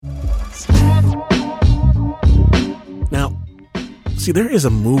Clans. Now, see, there is a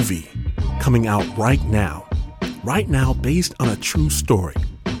movie coming out right now based on a true story.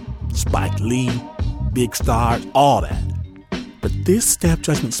 Spike Lee, big stars, all that. But this Snap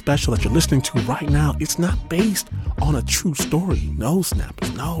Judgment special that you're listening to right now, it's not based on a true story. No,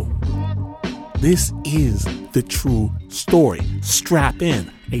 Snappers, no. This is the true story. Strap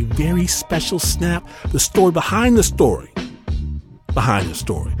in. A very special snap. The story behind the story. Behind the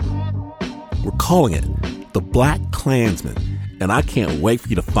story. We're calling it The Black Klansman, and I can't wait for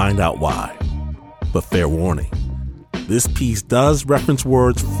you to find out why. But fair warning, this piece does reference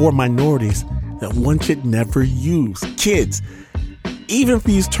words for minorities that one should never use. Kids, even if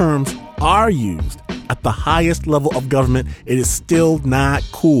these terms are used at the highest level of government, it is still not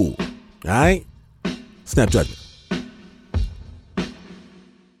cool. All right? Snap Judgment.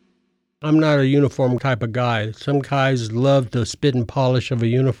 I'm not a uniform type of guy. Some guys love the spit and polish of a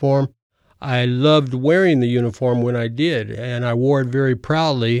uniform. I loved wearing the uniform when I did, and I wore it very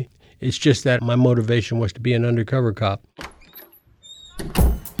proudly. It's just that my motivation was to be an undercover cop.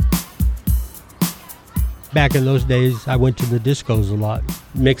 Back in those days, I went to the discos a lot,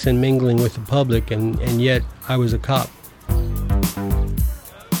 mixing, mingling with the public, and yet I was a cop.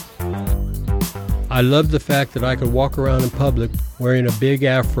 I loved the fact that I could walk around in public wearing a big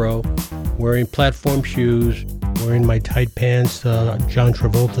afro, wearing platform shoes, wearing my tight pants, John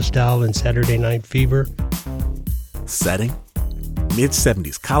Travolta style in Saturday Night Fever. Setting?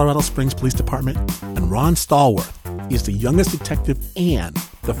 Mid-70s, Colorado Springs Police Department, and Ron Stallworth is the youngest detective and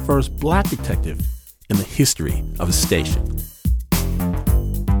the first black detective in the history of the station.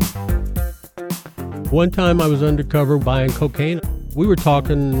 One time I was undercover buying cocaine. We were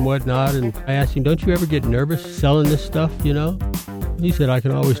talking and whatnot, and I asked him, "Don't you ever get nervous selling this stuff, you know?" He said, "I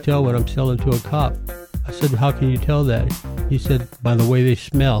can always tell when I'm selling to a cop." I said, "How can you tell that?" He said, "By the way they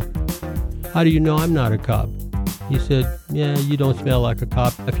smell." "How do you know I'm not a cop?" He said, "Yeah, you don't smell like a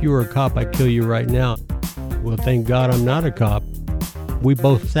cop. If you were a cop, I'd kill you right now." Well, thank God I'm not a cop. We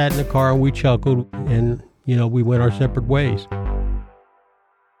both sat in the car and we chuckled, and, we went our separate ways.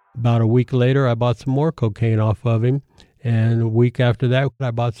 About a week later, I bought some more cocaine off of him. And a week after that,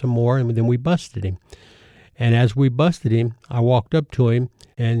 I bought some more, and then we busted him. And as we busted him, I walked up to him,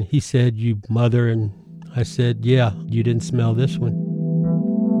 and he said, "You mother," and I said, "Yeah, you didn't smell this one."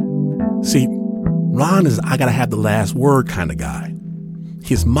 See, Ron is I gotta have the last word kind of guy.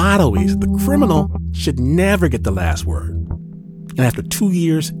 His motto is the criminal should never get the last word. And after 2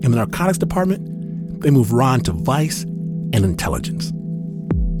 years in the narcotics department, they moved Ron to vice and intelligence.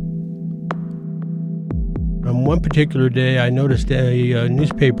 On one particular day, I noticed a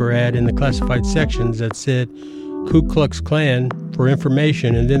newspaper ad in the classified sections that said Ku Klux Klan for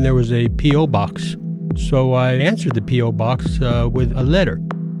information, and then there was a P.O. box. So I answered the P.O. box with a letter.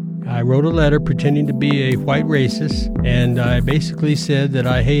 I wrote a letter pretending to be a white racist, and I basically said that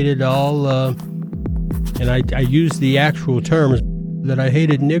I hated all, and I used the actual terms, that I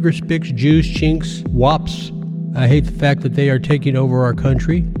hated nigger, spics, Jews, chinks, wops. I hate the fact that they are taking over our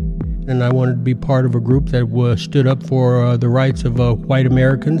country. And I wanted to be part of a group that stood up for the rights of white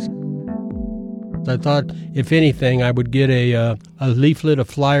Americans. I thought, if anything, I would get a leaflet, a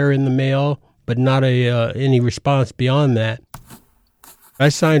flyer in the mail, but not any response beyond that. I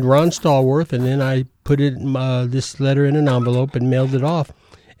signed Ron Stallworth, and then I put this letter in an envelope and mailed it off,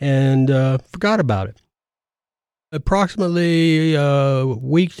 and forgot about it. Approximately a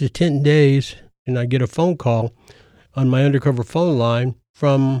week to 10 days, and I get a phone call on my undercover phone line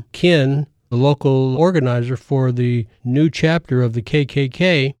from Ken, the local organizer for the new chapter of the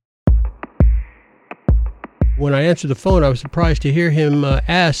KKK. When I answered the phone, I was surprised to hear him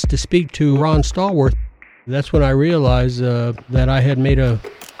ask to speak to Ron Stallworth. That's when I realized that I had made a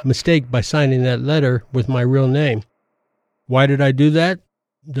mistake by signing that letter with my real name. Why did I do that?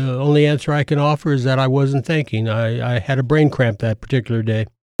 The only answer I can offer is that I wasn't thinking. I had a brain cramp that particular day.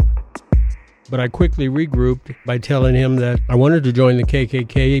 But I quickly regrouped by telling him that I wanted to join the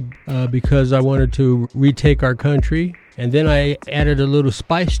KKK because I wanted to retake our country. And then I added a little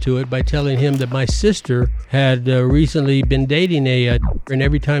spice to it by telling him that my sister had recently been dating and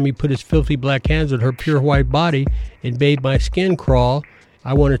every time he put his filthy black hands on her pure white body, it made my skin crawl.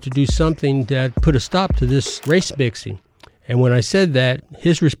 I wanted to do something that put a stop to this race mixing. And when I said that,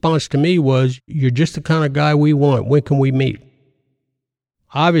 his response to me was, "You're just the kind of guy we want. When can we meet?"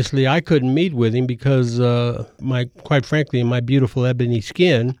 Obviously, I couldn't meet with him because quite frankly, my beautiful ebony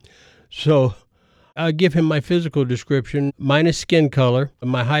skin. So I give him my physical description, minus skin color,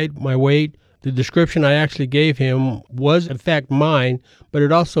 my height, my weight. The description I actually gave him was, in fact, mine, but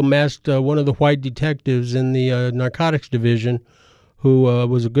it also matched one of the white detectives in the narcotics division who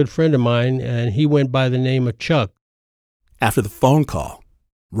was a good friend of mine, and he went by the name of Chuck. After the phone call,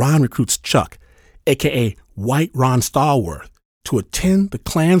 Ron recruits Chuck, a.k.a. White Ron Stallworth, to attend the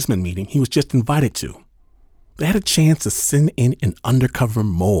Klansman meeting he was just invited to. They had a chance to send in an undercover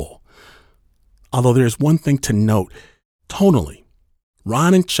mole. Although there's one thing to note, tonally,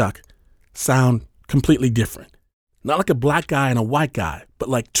 Ron and Chuck sound completely different. Not like a black guy and a white guy, but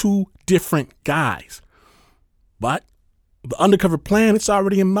like two different guys. But the undercover plan, it's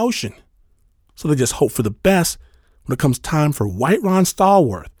already in motion. So they just hope for the best when it comes time for White Ron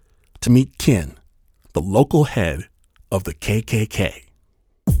Stallworth to meet Ken, the local head of the KKK.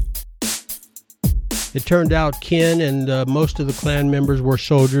 It turned out Ken and most of the Klan members were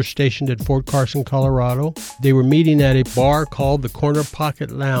soldiers stationed at Fort Carson, Colorado. They were meeting at a bar called the Corner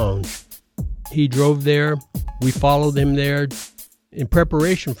Pocket Lounge. He drove there. We followed him there. In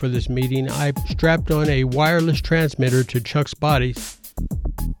preparation for this meeting, I strapped on a wireless transmitter to Chuck's body.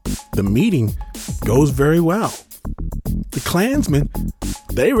 The meeting goes very well. The Klansmen,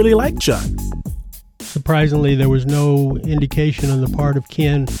 they really like Chuck. Surprisingly, there was no indication on the part of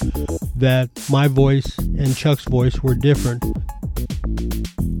Ken that my voice and Chuck's voice were different.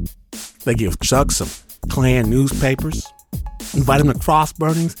 They give Chuck some Klan newspapers, invite him to cross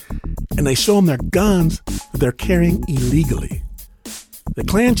burnings, and they show him their guns that they're carrying illegally. The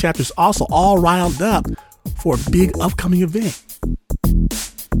Klan chapter's also all riled up for a big upcoming event.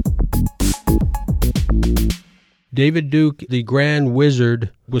 David Duke, the Grand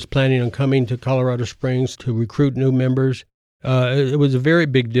Wizard, was planning on coming to Colorado Springs to recruit new members. It was a very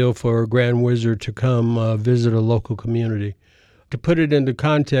big deal for a Grand Wizard to come visit a local community. To put it into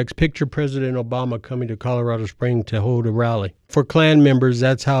context, picture President Obama coming to Colorado Springs to hold a rally. For Klan members,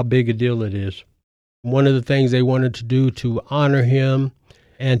 that's how big a deal it is. One of the things they wanted to do to honor him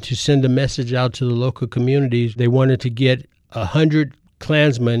and to send a message out to the local communities, they wanted to get 100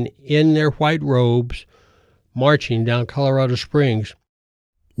 Klansmen in their white robes marching down Colorado Springs.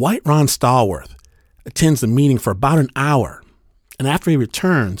 White Ron Stallworth attends the meeting for about an hour, and after he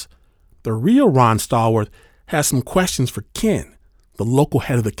returns, the real Ron Stallworth has some questions for Ken, the local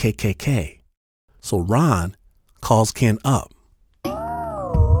head of the KKK. So Ron calls Ken up.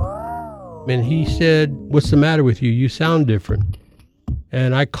 And he said, "What's the matter with you? You sound different."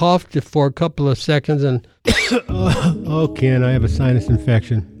 And I coughed for a couple of seconds and, "Oh, Ken, I have a sinus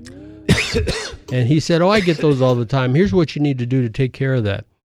infection." And he said, "Oh, I get those all the time. Here's what you need to do to take care of that."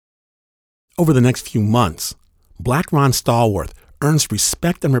 Over the next few months, Black Ron Stallworth earns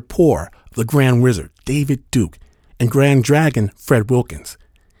respect and rapport of the Grand Wizard, David Duke, and Grand Dragon, Fred Wilkins.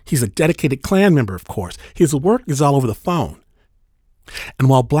 He's a dedicated Klan member, of course. His work is all over the phone. And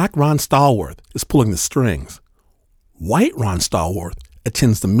while Black Ron Stallworth is pulling the strings, White Ron Stallworth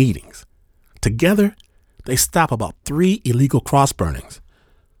attends the meetings. Together, they stop about 3 illegal cross burnings.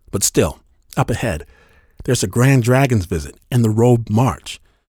 But still, up ahead, there's a Grand Dragon's visit and the Robed March.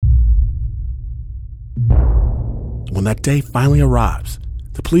 When that day finally arrives,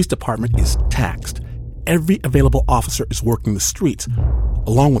 the police department is taxed. Every available officer is working the streets,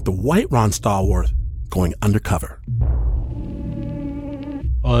 along with the White Ron Stallworth going undercover.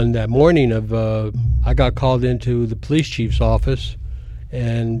 On that morning I got called into the police chief's office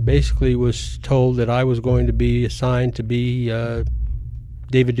and basically was told that I was going to be assigned to be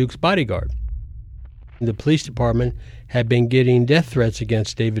David Duke's bodyguard. The police department had been getting death threats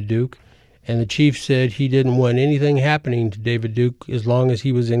against David Duke, and the chief said he didn't want anything happening to David Duke as long as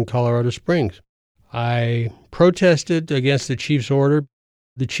he was in Colorado Springs. I protested against the chief's order.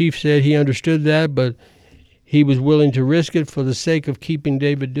 The chief said he understood that, but he was willing to risk it for the sake of keeping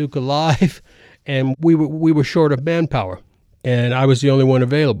David Duke alive, and we were short of manpower, and I was the only one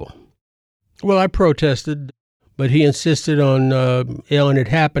available. Well, I protested, but he insisted on it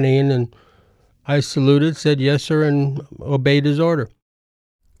happening, and I saluted, said yes, sir, and obeyed his order.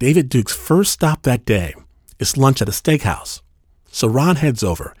 David Duke's first stop that day is lunch at a steakhouse. So Ron heads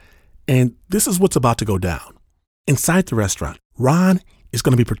over, and this is what's about to go down. Inside the restaurant, Ron is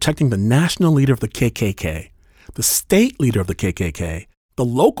going to be protecting the national leader of the KKK, the state leader of the KKK, the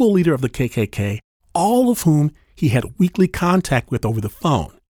local leader of the KKK, all of whom he had weekly contact with over the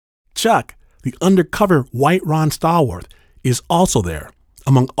phone. Chuck, the undercover White Ron Stallworth, is also there,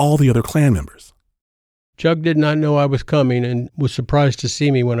 among all the other Klan members. Chuck did not know I was coming and was surprised to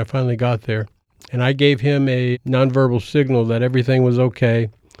see me when I finally got there. And I gave him a nonverbal signal that everything was okay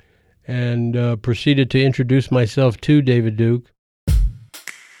and proceeded to introduce myself to David Duke.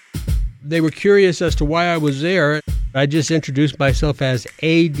 They were curious as to why I was there. I just introduced myself as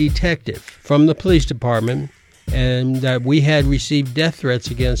a detective from the police department and that we had received death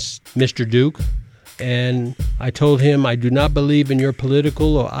threats against Mr. Duke And I told him, I do not believe in your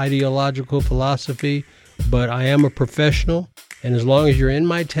political or ideological philosophy, but I am a professional. And as long as you're in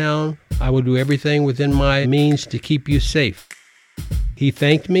my town, I will do everything within my means to keep you safe. He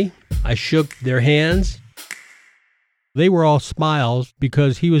thanked me. I shook their hands. They were all smiles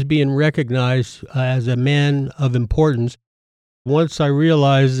because he was being recognized as a man of importance. Once I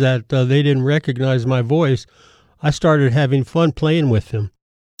realized that they didn't recognize my voice, I started having fun playing with them.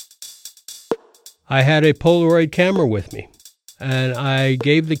 I had a Polaroid camera with me, and I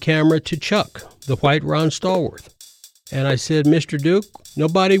gave the camera to Chuck, the white Ron Stallworth. And I said, Mr. Duke,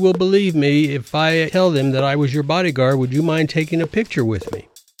 nobody will believe me if I tell them that I was your bodyguard. Would you mind taking a picture with me?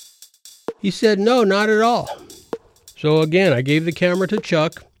 He said, no, not at all. So again, I gave the camera to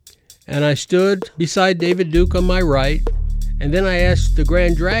Chuck, and I stood beside David Duke on my right, and then I asked the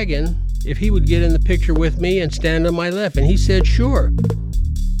Grand Dragon if he would get in the picture with me and stand on my left, and he said, sure.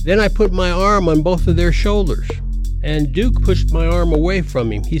 Then I put my arm on both of their shoulders, and Duke pushed my arm away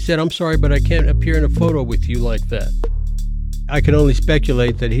from him. He said, I'm sorry, but I can't appear in a photo with you like that. I can only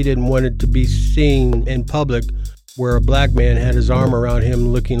speculate that he didn't want it to be seen in public where a black man had his arm around him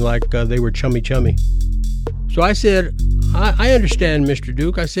looking like they were chummy-chummy. So I said, I understand, Mr.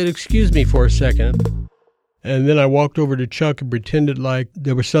 Duke. I said, excuse me for a second. And then I walked over to Chuck and pretended like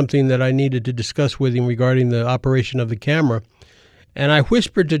there was something that I needed to discuss with him regarding the operation of the camera. And I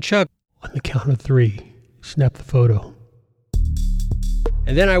whispered to Chuck, on the count of 3, snap the photo.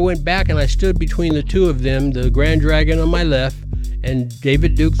 And then I went back and I stood between the two of them, the Grand Dragon on my left and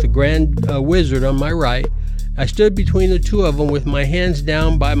David Duke, the Grand Wizard, on my right. I stood between the two of them with my hands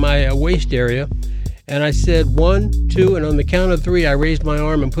down by my waist area. And I said 1, 2, and on the count of 3, I raised my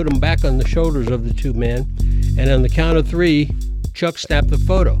arm and put them back on the shoulders of the two men. And on the count of 3, Chuck snapped the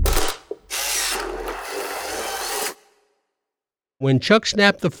photo. When Chuck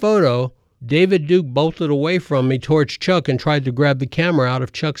snapped the photo, David Duke bolted away from me towards Chuck and tried to grab the camera out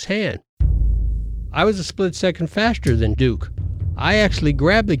of Chuck's hand. I was a split second faster than Duke. I actually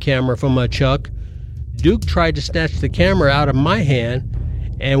grabbed the camera from Chuck. Duke tried to snatch the camera out of my hand.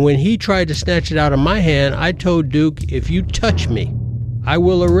 And when he tried to snatch it out of my hand, I told Duke, if you touch me, I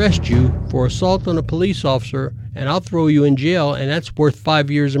will arrest you for assault on a police officer, and I'll throw you in jail, and that's worth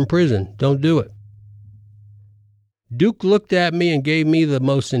 5 years in prison. Don't do it. Duke looked at me and gave me the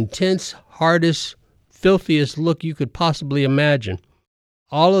most intense, hardest, filthiest look you could possibly imagine.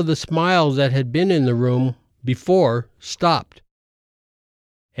 All of the smiles that had been in the room before stopped.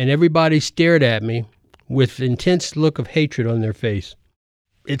 And everybody stared at me with intense look of hatred on their face.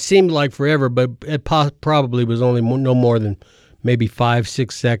 It seemed like forever, but it probably was only no more than maybe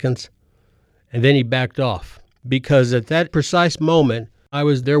 5-6 seconds. And then he backed off. Because at that precise moment, I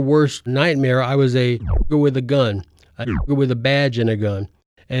was their worst nightmare. I was a with a gun, with a badge and a gun.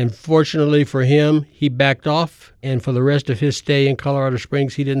 And fortunately for him, he backed off. And for the rest of his stay in Colorado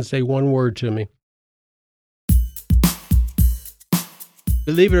Springs, he didn't say one word to me.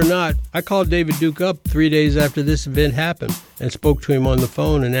 Believe it or not, I called David Duke up 3 days after this event happened and spoke to him on the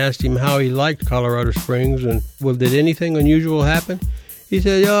phone and asked him how he liked Colorado Springs and, well, did anything unusual happen? He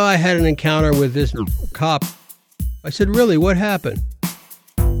said, oh, I had an encounter with this cop. I said, really, what happened?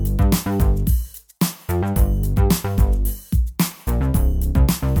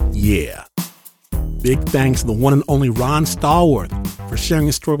 Yeah. Big thanks to the one and only Ron Stallworth for sharing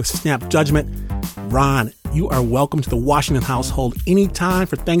his story with Snap Judgment. Ron, you are welcome to the Washington household anytime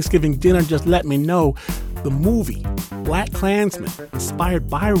for Thanksgiving dinner. Just let me know. The movie, Black Klansman, inspired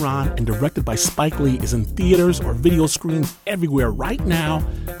by Ron and directed by Spike Lee, is in theaters or video screens everywhere right now.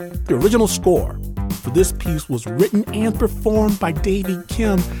 The original score for this piece was written and performed by Davey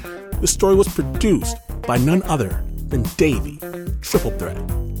Kim. The story was produced by none other than Davey Triple Threat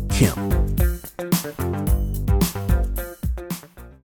Kim.